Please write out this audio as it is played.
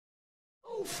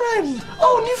Friend!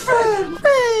 Oh, new friend!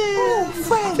 Oh,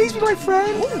 friend! Please be my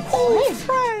friend! Oh,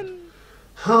 friend!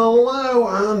 Hello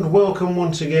and welcome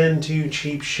once again to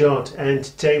Cheap Shot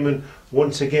Entertainment.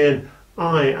 Once again,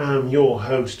 I am your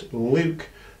host Luke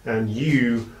and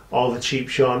you are the Cheap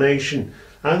Shot Nation.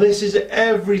 And this is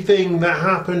everything that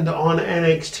happened on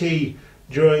NXT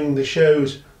during the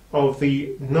shows of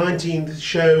the 19th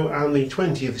show and the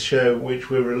 20th show,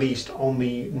 which were released on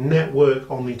the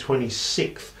network on the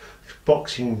 26th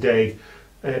Boxing Day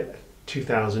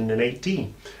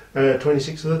 2018,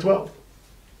 26th of the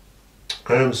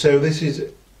 12th. So this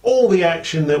is all the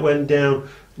action that went down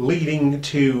leading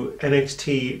to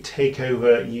NXT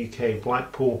TakeOver UK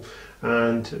Blackpool,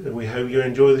 and we hope you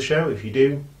enjoy the show. If you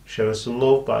do, show us some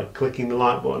love by clicking the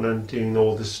like button and doing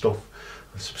all this stuff,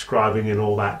 subscribing and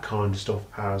all that kind of stuff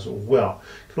as well.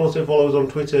 You can also follow us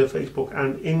on Twitter, Facebook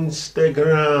and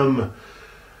Instagram.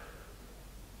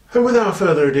 And without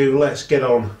further ado, let's get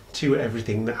on to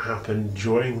everything that happened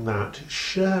during that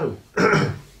show.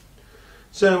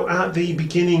 So at the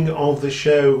beginning of the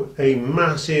show, a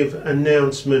massive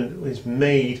announcement was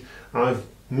made. I've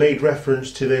made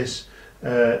reference to this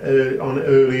on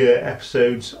earlier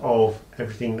episodes of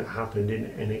everything that happened in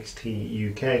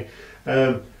NXT UK.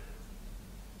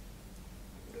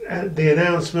 The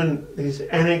announcement is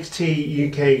NXT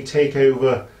UK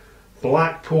TakeOver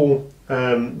Blackpool.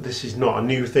 This is not a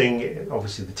new thing.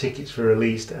 Obviously the tickets were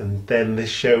released and then this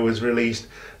show was released.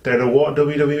 Don't know what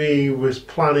WWE was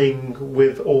planning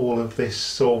with all of this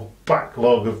sort of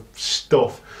backlog of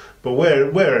stuff, but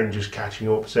we're just catching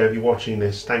up. So if you're watching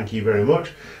this, thank you very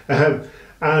much.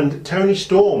 And Tony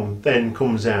Storm then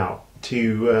comes out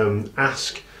to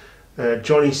ask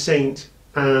Johnny Saint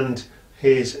and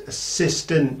his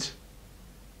assistant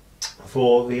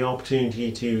for the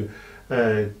opportunity to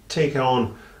take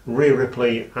on Rhea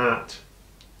Ripley at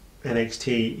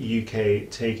NXT UK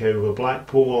TakeOver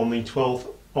Blackpool on the 12th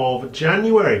of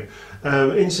January.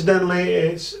 Incidentally,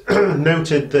 it's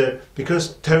noted that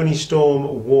because Tony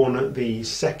Storm won the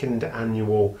second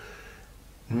annual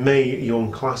Mae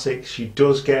Young Classic, she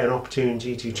does get an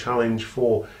opportunity to challenge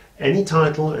for any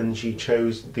title, and she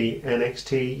chose the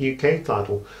NXT UK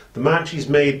title. The match is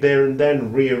made there and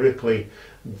then. Rhea Ripley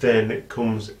then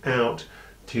comes out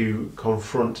to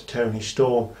confront Tony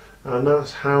Storm, and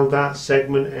that's how that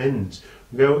segment ends.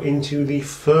 We go into the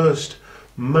first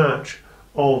match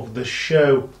of the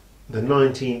show, the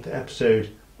 19th episode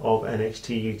of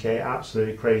NXT UK.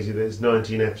 Absolutely crazy, there's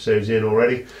 19 episodes in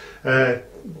already.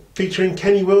 Featuring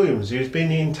Kenny Williams, who's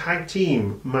been in tag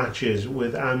team matches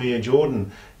with Amir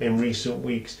Jordan in recent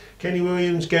weeks. Kenny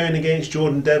Williams going against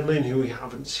Jordan Devlin, who we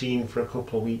haven't seen for a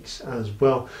couple of weeks as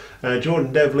well.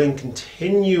 Jordan Devlin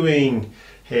continuing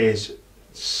his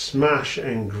smash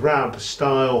and grab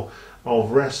style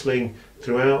of wrestling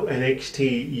throughout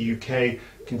NXT UK,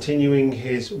 continuing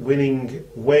his winning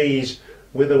ways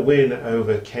with a win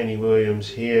over Kenny Williams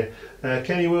here.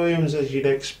 Kenny Williams, as you'd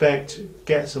expect,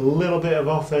 gets a little bit of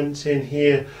offense in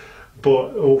here,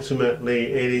 but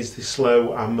ultimately it is the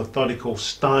slow and methodical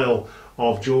style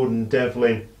of Jordan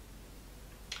Devlin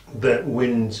that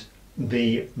wins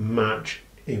the match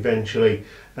eventually,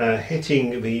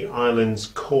 hitting the Island's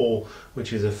Call,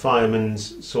 which is a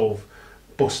fireman's sort of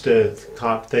buster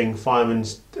type thing,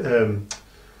 fireman's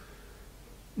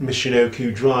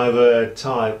Michinoku driver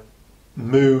type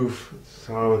move,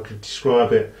 how I could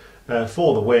describe it,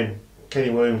 for the win. Kenny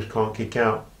Williams can't kick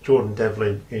out. Jordan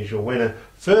Devlin is your winner,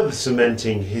 further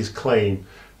cementing his claim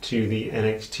to the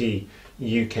NXT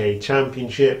UK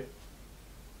Championship,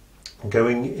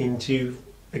 going into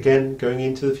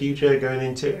the future, going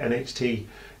into NXT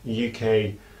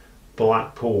UK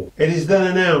Blackpool. It is then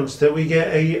announced that we get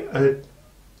a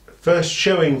first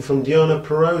showing from Deonna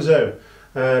Purrazzo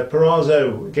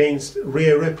against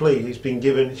Rhea Ripley, she's been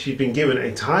given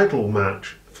a title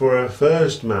match for her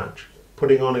first match,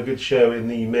 putting on a good show in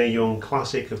the Mae Young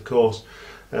Classic, of course.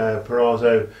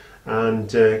 Purrazzo, and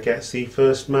gets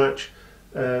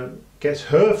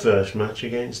her first match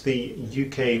against the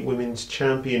UK Women's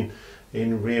Champion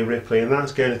in Rhea Ripley, and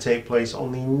that's going to take place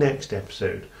on the next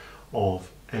episode of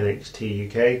NXT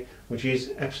UK, which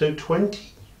is episode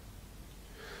 20.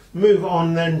 Move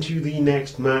on then to the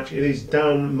next match. It is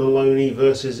Dan Maloney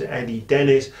versus Eddie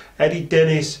Dennis. Eddie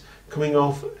Dennis coming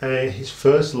off his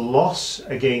first loss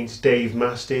against Dave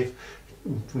Mastiff.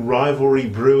 Rivalry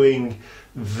brewing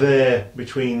there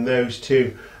between those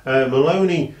two.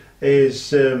 Maloney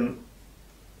gets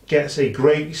a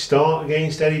great start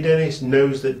against Eddie Dennis,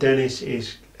 knows that Dennis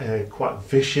is quite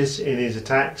vicious in his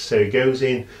attacks, so he goes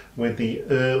in with the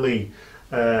early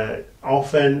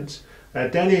offense.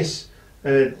 Dennis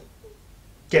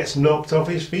gets knocked off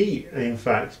his feet, in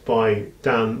fact, by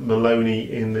Dan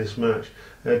Maloney in this match.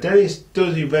 Dennis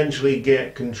does eventually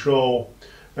get control,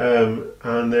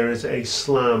 and there is a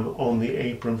slam on the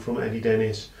apron from Eddie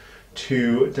Dennis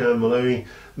to Dan Maloney.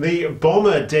 The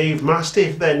bomber Dave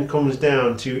Mastiff then comes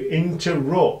down to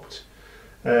interrupt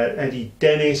Eddie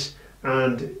Dennis,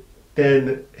 and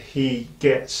then he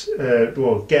gets Dan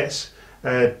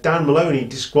Maloney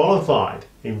disqualified,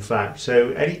 in fact.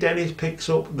 So Eddie Dennis picks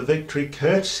up the victory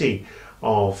courtesy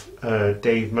of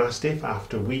Dave Mastiff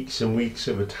after weeks and weeks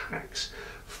of attacks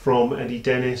from Eddie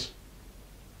Dennis.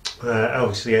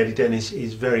 Obviously Eddie Dennis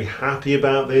is very happy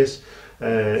about this.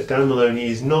 Dan Maloney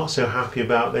is not so happy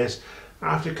about this.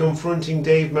 After confronting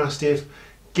Dave Mastiff,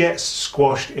 gets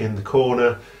squashed in the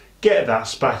corner. Get that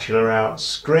spatula out,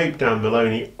 scrape Dan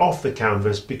Maloney off the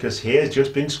canvas because he has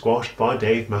just been squashed by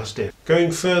Dave Mastiff.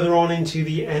 Going further on into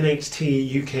the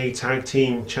NXT UK Tag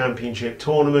Team Championship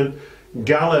Tournament,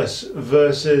 Gallus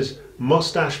versus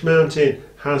Mustache Mountain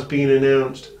has been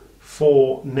announced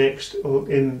for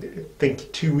in I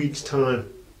think 2 weeks time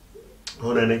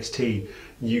on NXT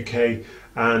UK,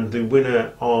 and the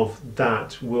winner of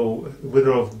that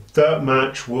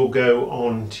match will go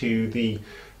on to the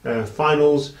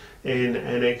finals in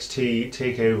NXT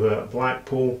TakeOver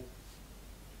Blackpool.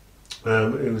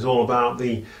 It was all about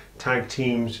the tag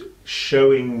teams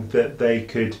showing that they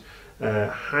could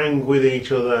hang with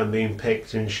each other and being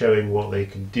picked and showing what they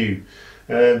could do.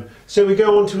 So we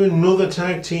go on to another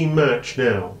tag team match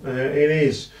now. It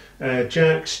is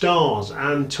Jack Stars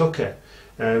and Tucker.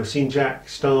 We've seen Jack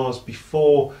Stars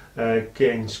before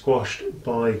getting squashed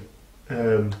by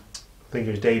I think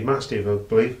it was Dave Mastiff, I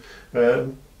believe.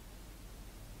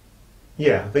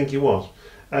 Yeah, I think it was.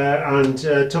 And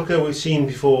Tucker we've seen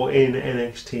before in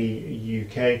NXT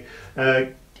UK.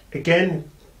 Again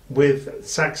with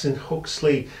Saxon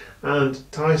Huxley and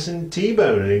Tyson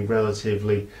T-Bone, a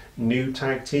relatively new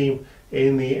tag team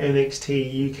in the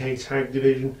NXT UK tag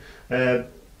division.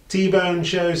 T-Bone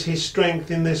shows his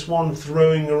strength in this one,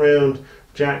 throwing around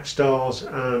Jack Stars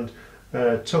and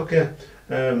Tucker.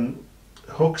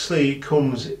 Huxley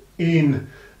comes in.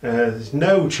 There's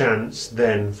no chance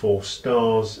then for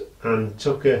Stars, and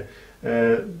Tucker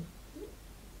again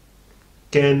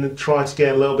try to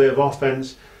get a little bit of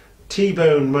offense.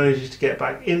 T-Bone manages to get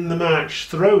back in the match,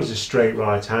 throws a straight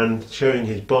right hand, showing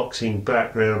his boxing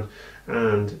background,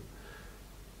 and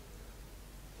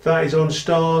that is on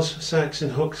Stars. Saxon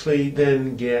Huxley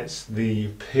then gets the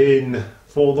pin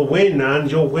for the win,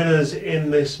 and your winners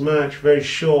in this match. Very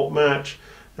short match,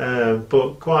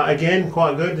 but quite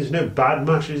good. There's no bad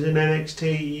matches in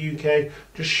NXT UK,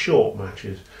 just short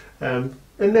matches. A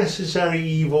necessary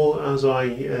evil, as I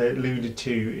alluded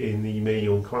to in the Mae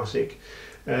Young Classic,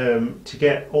 to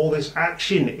get all this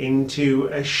action into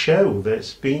a show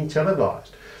that's being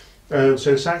televised.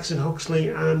 So Saxon Huxley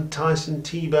and Tyson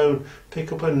T-Bone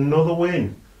pick up another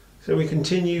win. So we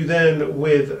continue then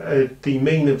with the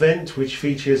main event, which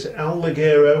features El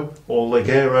Ligero, or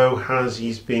Ligero as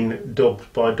he's been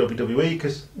dubbed by WWE,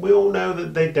 because we all know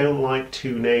that they don't like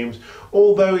two names,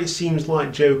 although it seems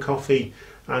like Joe Coffey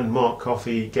and Mark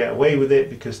Coffey get away with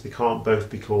it because they can't both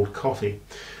be called Coffey.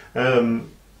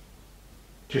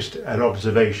 Just an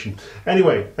observation.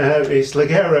 Anyway, it's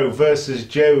Ligero versus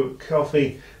Joe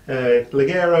Coffey.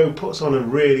 Ligero puts on a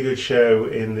really good show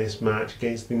in this match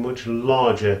against the much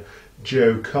larger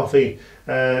Joe Coffey.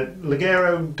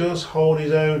 Ligero does hold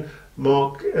his own.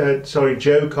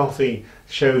 Joe Coffey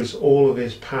shows all of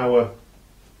his power.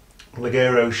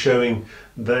 Ligero showing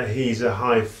that he's a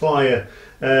high flyer.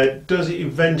 Does it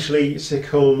eventually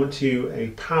succumb to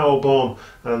a power bomb,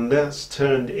 and that's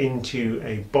turned into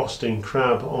a Boston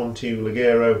Crab onto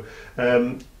Ligero,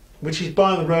 which is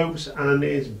by the ropes and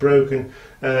is broken.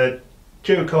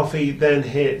 Joe Coffey then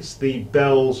hits the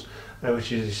bells,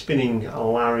 which is a spinning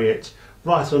lariat,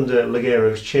 right under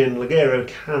Ligero's chin. Ligero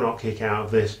cannot kick out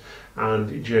of this,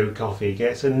 and Joe Coffey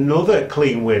gets another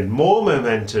clean win. More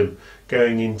momentum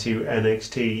going into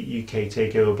NXT UK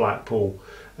TakeOver Blackpool,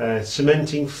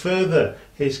 cementing further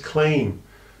his claim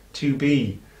to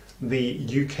be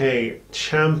the UK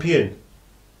champion,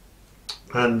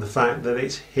 and the fact that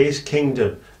it's his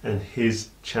kingdom and his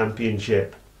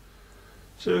championship.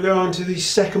 So we go on to the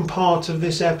second part of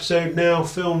this episode now,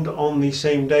 filmed on the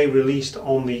same day, released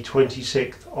on the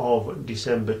 26th of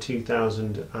December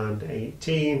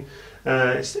 2018.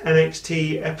 It's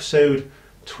NXT episode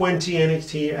 20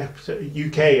 NXT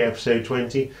UK episode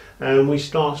 20, and we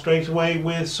start straight away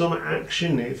with some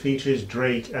action. It features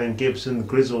Drake and Gibson, the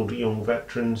grizzled young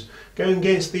veterans, going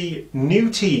against the new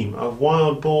team of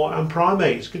Wild Boar and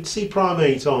Primate. It's good to see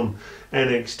Primate on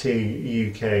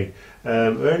NXT UK.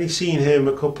 I've only seen him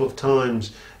a couple of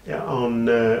times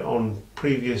on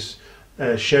previous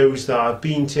shows that I've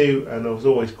been to, and I was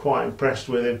always quite impressed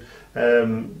with him.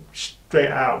 Straight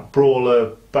out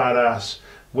brawler, badass,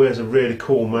 wears a really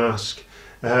cool mask,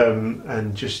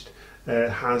 and just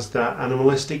has that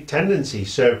animalistic tendency.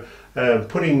 So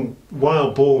putting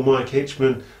Wild Boar, Mike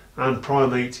Hitchman and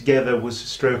Primate together was a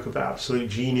stroke of absolute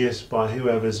genius by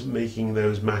whoever's making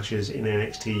those matches in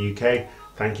NXT UK.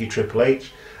 Thank you, Triple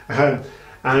H.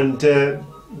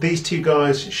 These two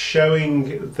guys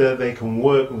showing that they can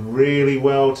work really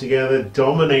well together,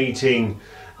 dominating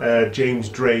James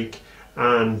Drake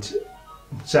and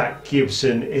Zach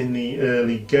Gibson in the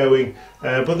early going,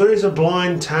 but there is a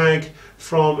blind tag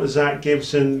from Zach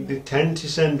Gibson. They tend to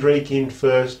send Drake in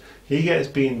first. He gets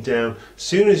beaten down.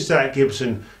 Soon as Zach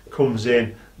Gibson comes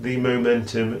in, the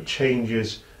momentum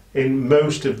changes in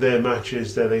most of their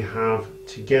matches that they have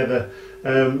together.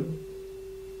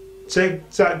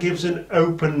 Zach Gibson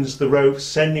opens the ropes,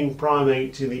 sending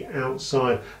Primate to the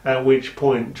outside, at which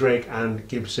point Drake and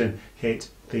Gibson hit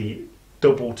the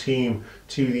double team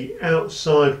to the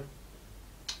outside,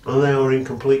 and they are in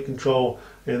complete control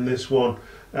in this one.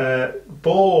 Wild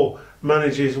Boar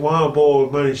managed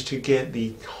to get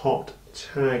the hot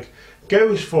tag,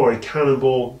 goes for a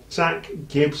cannonball. Zach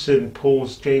Gibson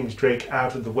pulls James Drake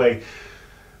out of the way.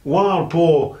 Wild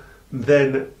Boar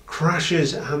then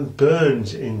crashes and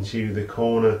burns into the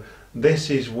corner. This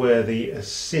is where the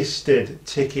assisted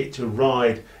ticket to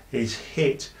ride is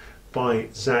hit by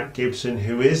Zach Gibson,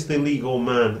 who is the legal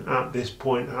man at this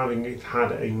point, having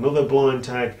had another blind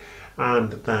tag,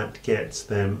 and that gets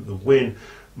them the win.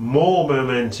 More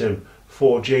momentum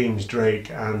for James Drake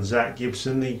and Zach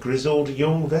Gibson, the grizzled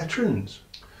young veterans.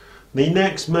 The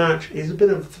next match is a bit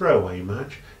of a throwaway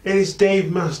match. It is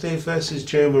Dave Mastiff versus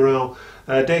Joe Morrell.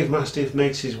 Dave Mastiff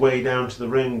makes his way down to the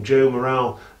ring. Joe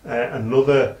Morrell,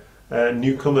 another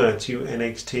newcomer to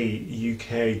NXT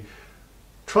UK,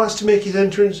 tries to make his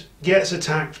entrance, gets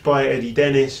attacked by Eddie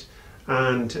Dennis,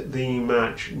 and the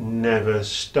match never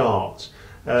starts.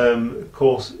 Of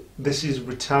course, this is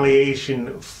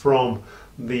retaliation from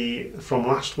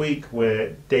last week, where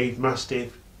Dave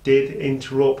Mastiff did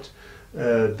interrupt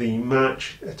the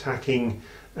match, attacking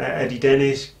Eddie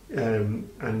Dennis and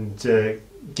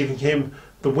giving him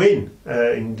the win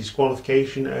in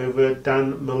disqualification over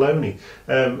Dan Maloney.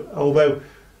 Although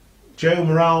Joe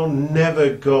Morrell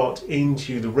never got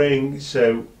into the ring,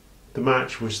 so the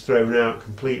match was thrown out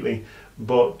completely.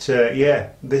 But yeah,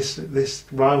 this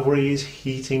rivalry is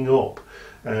heating up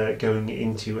going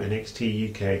into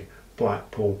NXT UK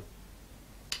Blackpool.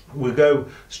 We'll go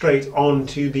straight on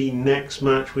to the next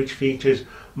match, which features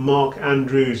Mark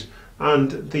Andrews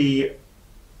and the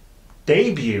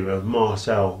debut of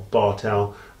Marcel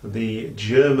Bartel, the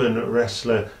German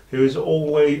wrestler who has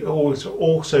always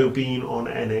also been on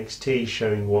NXT,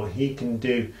 showing what he can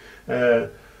do.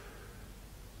 Early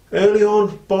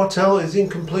on, Bartel is in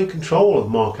complete control of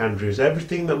Mark Andrews.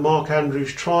 Everything that Mark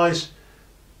Andrews tries,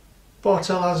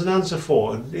 Bartel has an answer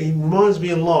for. And he reminds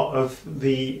me a lot of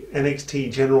the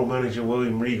NXT general manager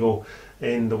William Regal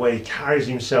in the way he carries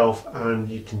himself, and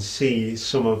you can see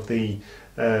some of the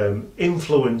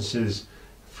influences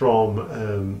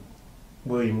from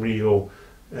William Regal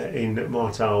in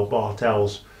Marcel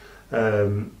Bartel's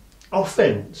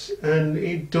offense, and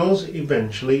it does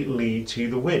eventually lead to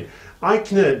the win.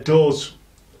 Eichner does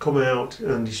come out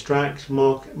and distract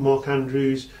Mark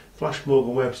Andrews. Flash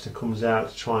Morgan Webster comes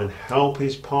out to try and help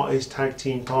his tag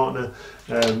team partner.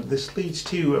 This leads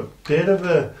to a bit of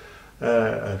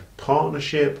a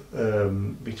partnership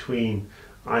between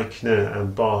Eichner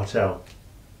and Bartel.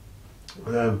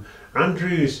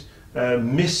 Andrews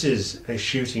misses a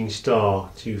shooting star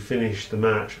to finish the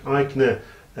match. Eichner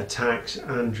attacks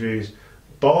Andrews.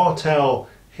 Bartel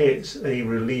hits a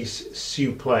release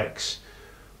suplex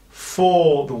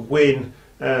for the win,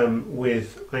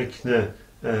 with Eichner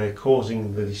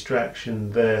causing the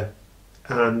distraction there,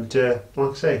 and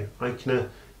like I say, Eichner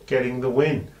getting the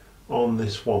win on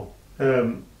this one.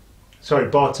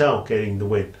 Bartel getting the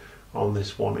win on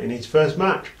this one in his first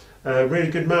match. Really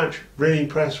good match, really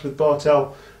impressed with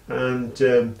Bartel, and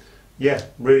yeah,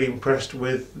 really impressed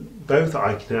with both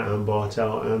Eichner and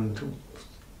Bartel, and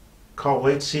can't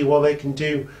wait to see what they can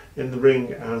do in the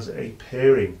ring as a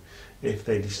pairing if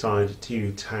they decide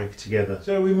to tag together.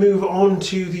 So we move on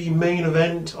to the main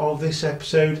event of this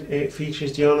episode. It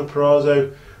features Deonna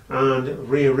Purrazzo and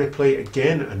Rhea Ripley,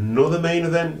 again another main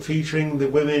event featuring the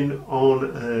women on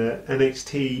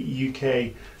NXT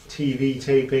UK TV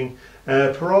taping.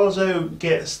 Purrazzo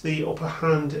gets the upper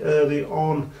hand early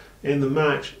on in the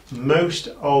match. Most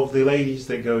of the ladies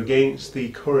that go against the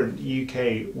current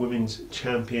UK Women's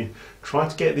Champion try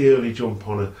to get the early jump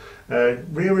on her.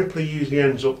 Rhea Ripley usually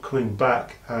ends up coming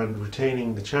back and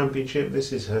retaining the championship.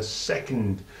 This is her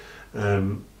second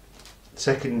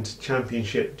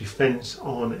championship defence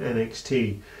on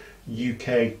NXT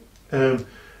UK.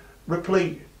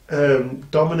 Ripley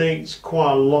dominates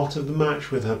quite a lot of the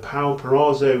match with her power.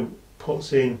 Purrazzo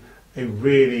puts in a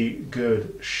really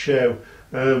good show,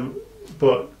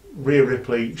 but Rhea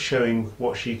Ripley showing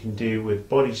what she can do with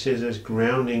body scissors,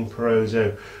 grounding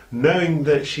Purrazzo, knowing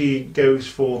that she goes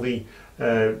for the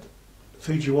Fujiwara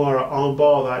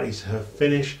armbar, that is her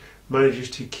finish,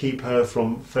 manages to keep her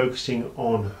from focusing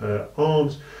on her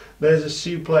arms. There's a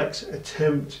suplex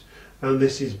attempt and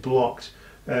this is blocked.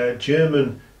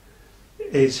 German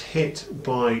is hit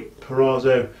by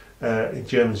Purrazzo,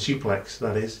 German suplex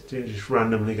that is, to just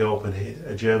randomly go up and hit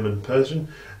a German person,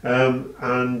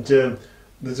 and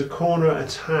there's a corner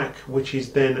attack which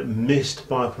is then missed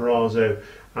by Purrazzo,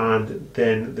 and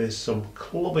then there's some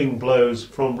clubbing blows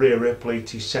from Rhea Ripley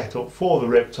to set up for the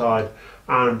Riptide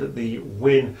and the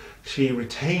win. She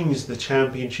retains the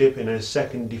championship in her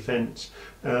second defence,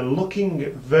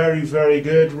 looking very, very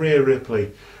good, Rhea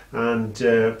Ripley, and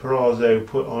Purrazzo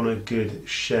put on a good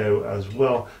show as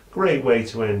well. Great way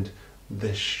to end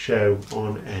this show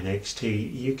on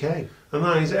NXT UK. And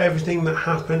that is everything that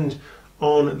happened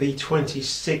on the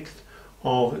 26th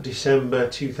of December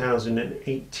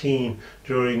 2018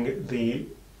 during the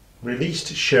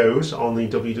released shows on the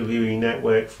WWE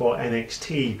network for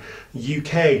NXT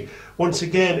UK. Once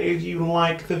again, if you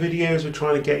like the videos, we're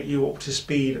trying to get you up to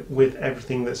speed with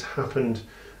everything that's happened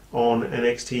on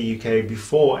NXT UK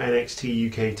before NXT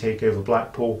UK Takeover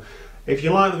Blackpool. If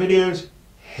you like the videos,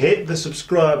 hit the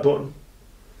subscribe button,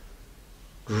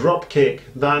 drop kick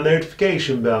that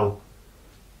notification bell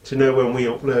to know when we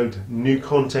upload new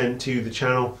content to the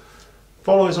channel.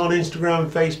 Follow us on Instagram,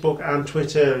 Facebook and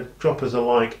Twitter. Drop us a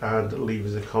like and leave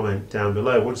us a comment down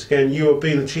below. Once again, you have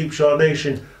been the Cheap Shot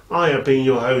Nation. I have been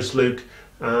your host, Luke,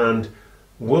 and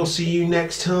we'll see you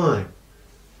next time.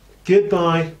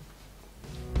 Goodbye.